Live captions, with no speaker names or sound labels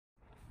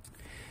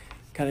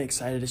kind of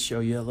excited to show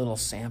you a little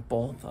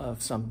sample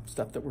of some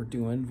stuff that we're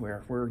doing,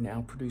 where we're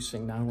now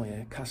producing not only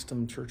a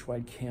custom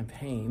church-wide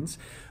campaigns,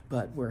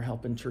 but we're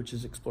helping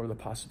churches explore the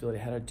possibility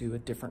of how to do a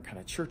different kind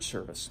of church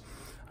service.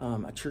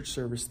 A church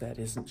service that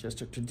isn't just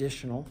a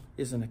traditional,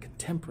 isn't a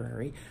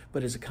contemporary,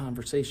 but is a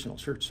conversational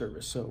church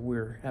service. So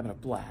we're having a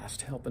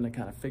blast helping to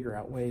kind of figure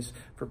out ways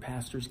for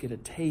pastors get a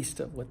taste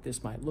of what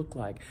this might look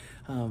like.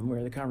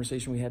 Where the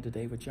conversation we had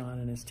today with John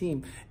and his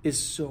team is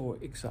so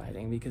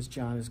exciting, because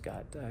John has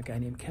got a guy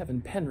named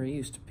Kevin Penry,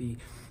 used to be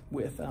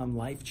with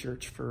Life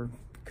Church for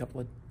a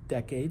couple of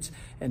decades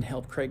and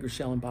helped Craig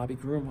Rochelle and Bobby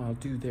Grumwald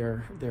do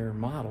their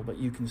model. But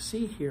you can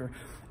see here,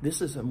 this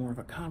is more of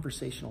a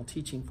conversational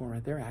teaching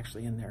format. They're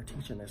actually in there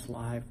teaching this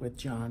live with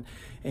John,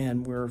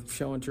 and we're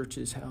showing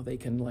churches how they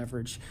can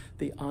leverage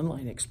the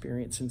online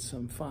experience in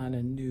some fun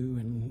and new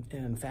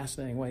and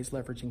fascinating ways,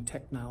 leveraging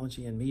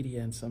technology and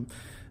media and some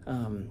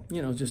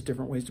just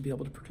different ways to be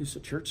able to produce a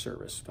church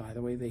service by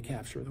the way they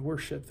capture the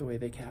worship, the way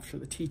they capture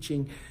the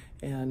teaching.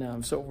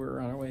 And so we're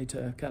on our way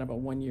to kind of a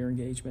one-year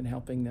engagement,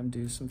 helping them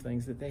do some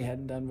things that they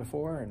hadn't done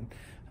before, and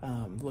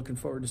looking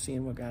forward to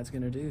seeing what God's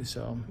going to do.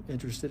 So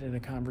interested in a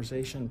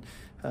conversation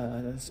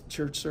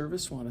church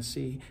service, want to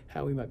see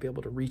how we might be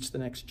able to reach the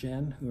next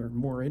gen who are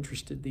more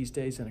interested these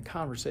days in a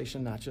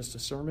conversation, not just a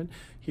sermon.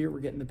 Here we're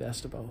getting the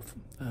best of both,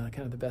 kind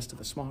of the best of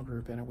a small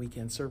group and a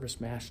weekend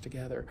service mashed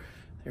together.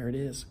 There it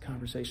is,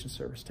 conversation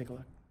service. Take a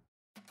look.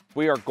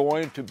 We are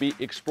going to be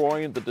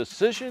exploring the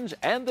decisions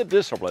and the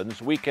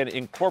disciplines we can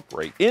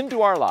incorporate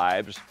into our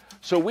lives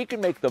so we can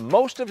make the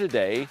most of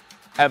today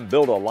and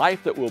build a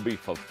life that will be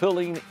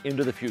fulfilling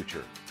into the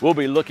future. We'll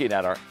be looking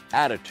at our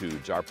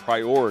attitudes, our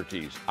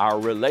priorities, our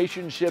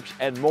relationships,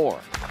 and more.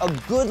 A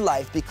good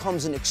life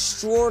becomes an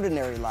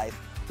extraordinary life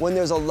when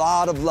there's a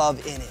lot of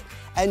love in it.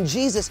 And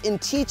Jesus, in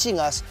teaching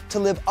us to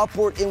live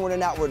upward, inward,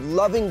 and outward,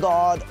 loving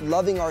God,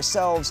 loving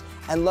ourselves,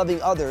 and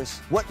loving others,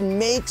 what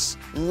makes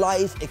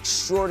life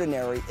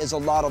extraordinary is a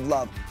lot of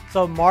love.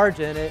 So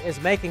margin is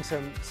making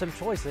some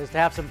choices to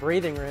have some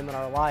breathing room in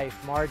our life.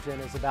 Margin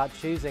is about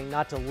choosing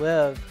not to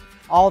live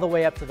all the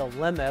way up to the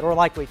limit, or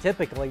like we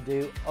typically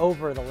do,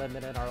 over the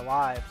limit in our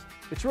lives.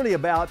 It's really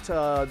about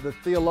the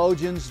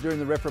theologians during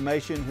the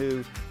Reformation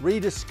who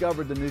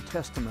rediscovered the New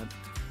Testament,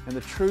 and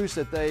the truths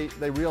that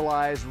they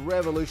realized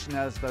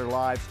revolutionized their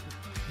lives,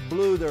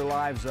 blew their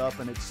lives up,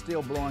 and it's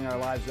still blowing our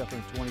lives up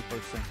in the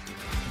 21st century.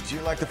 Do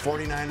you like the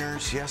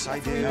 49ers? Yes, I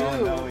do.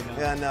 No, we don't.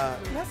 And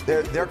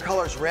their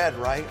color's red,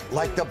 right?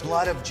 Like the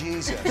blood of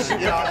Jesus.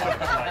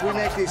 We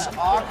make these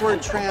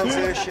awkward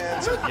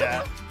transitions.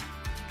 Yeah.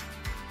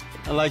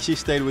 And like she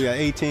stated, we got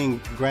 18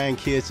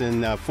 grandkids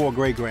and 4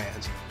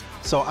 great-grands.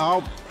 So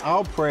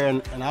our prayer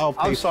and our...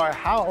 I'm sorry,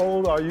 how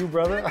old are you,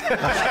 brother?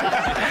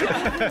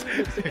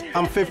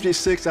 I'm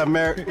 56, I'm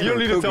married... You don't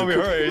need to tell me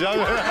her age.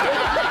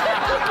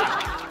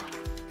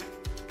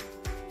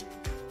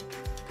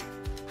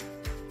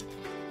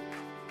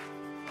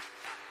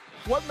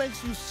 What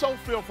makes you so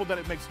fearful that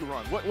it makes you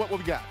run? What we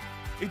got?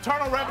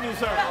 Eternal Revenue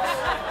Service.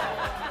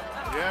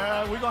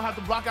 Yeah, we're going to have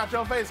to block out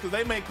your face because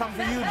they may come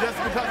for you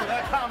just because of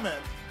that comment.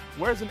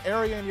 Where's an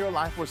area in your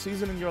life or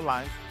season in your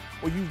life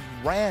where you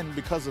ran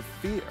because of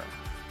fear?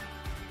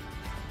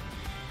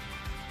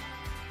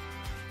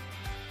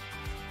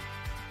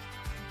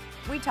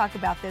 We talk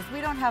about this.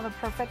 We don't have a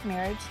perfect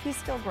marriage. He's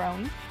still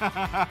growing.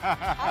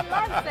 I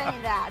love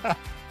saying that.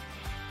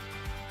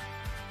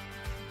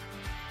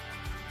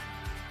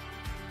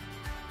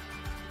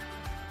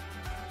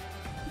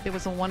 It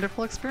was a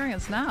wonderful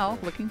experience now,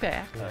 looking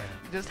back.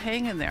 Just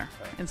hang in there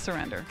and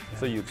surrender.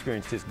 So you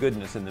experienced His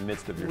goodness in the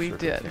midst of your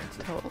circumstances. We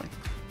did, totally.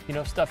 You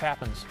know, stuff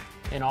happens.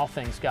 In all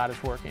things, God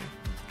is working.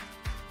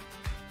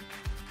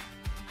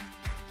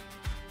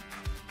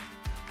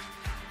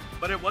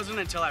 But it wasn't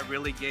until I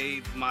really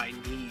gave my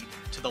need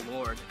to the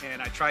Lord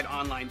and I tried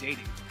online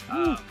dating.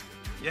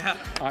 Yeah.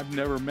 I've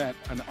never met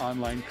an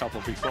online couple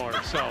before,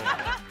 so.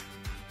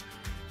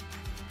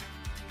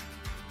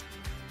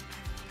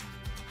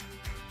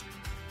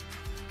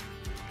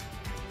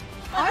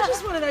 I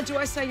just want to know, do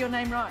I say your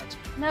name right?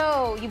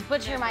 No, you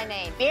butcher my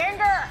name.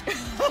 Berenger!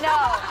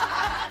 No.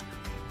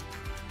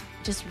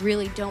 Just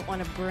really don't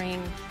want to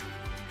bring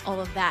all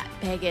of that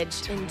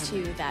baggage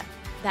into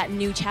that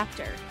new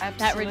chapter,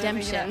 that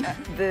redemption.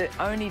 The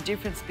only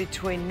difference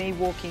between me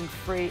walking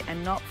free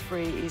and not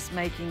free is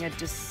making a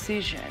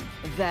decision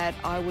that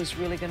I was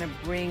really going to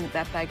bring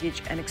that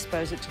baggage and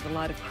expose it to the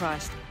light of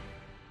Christ.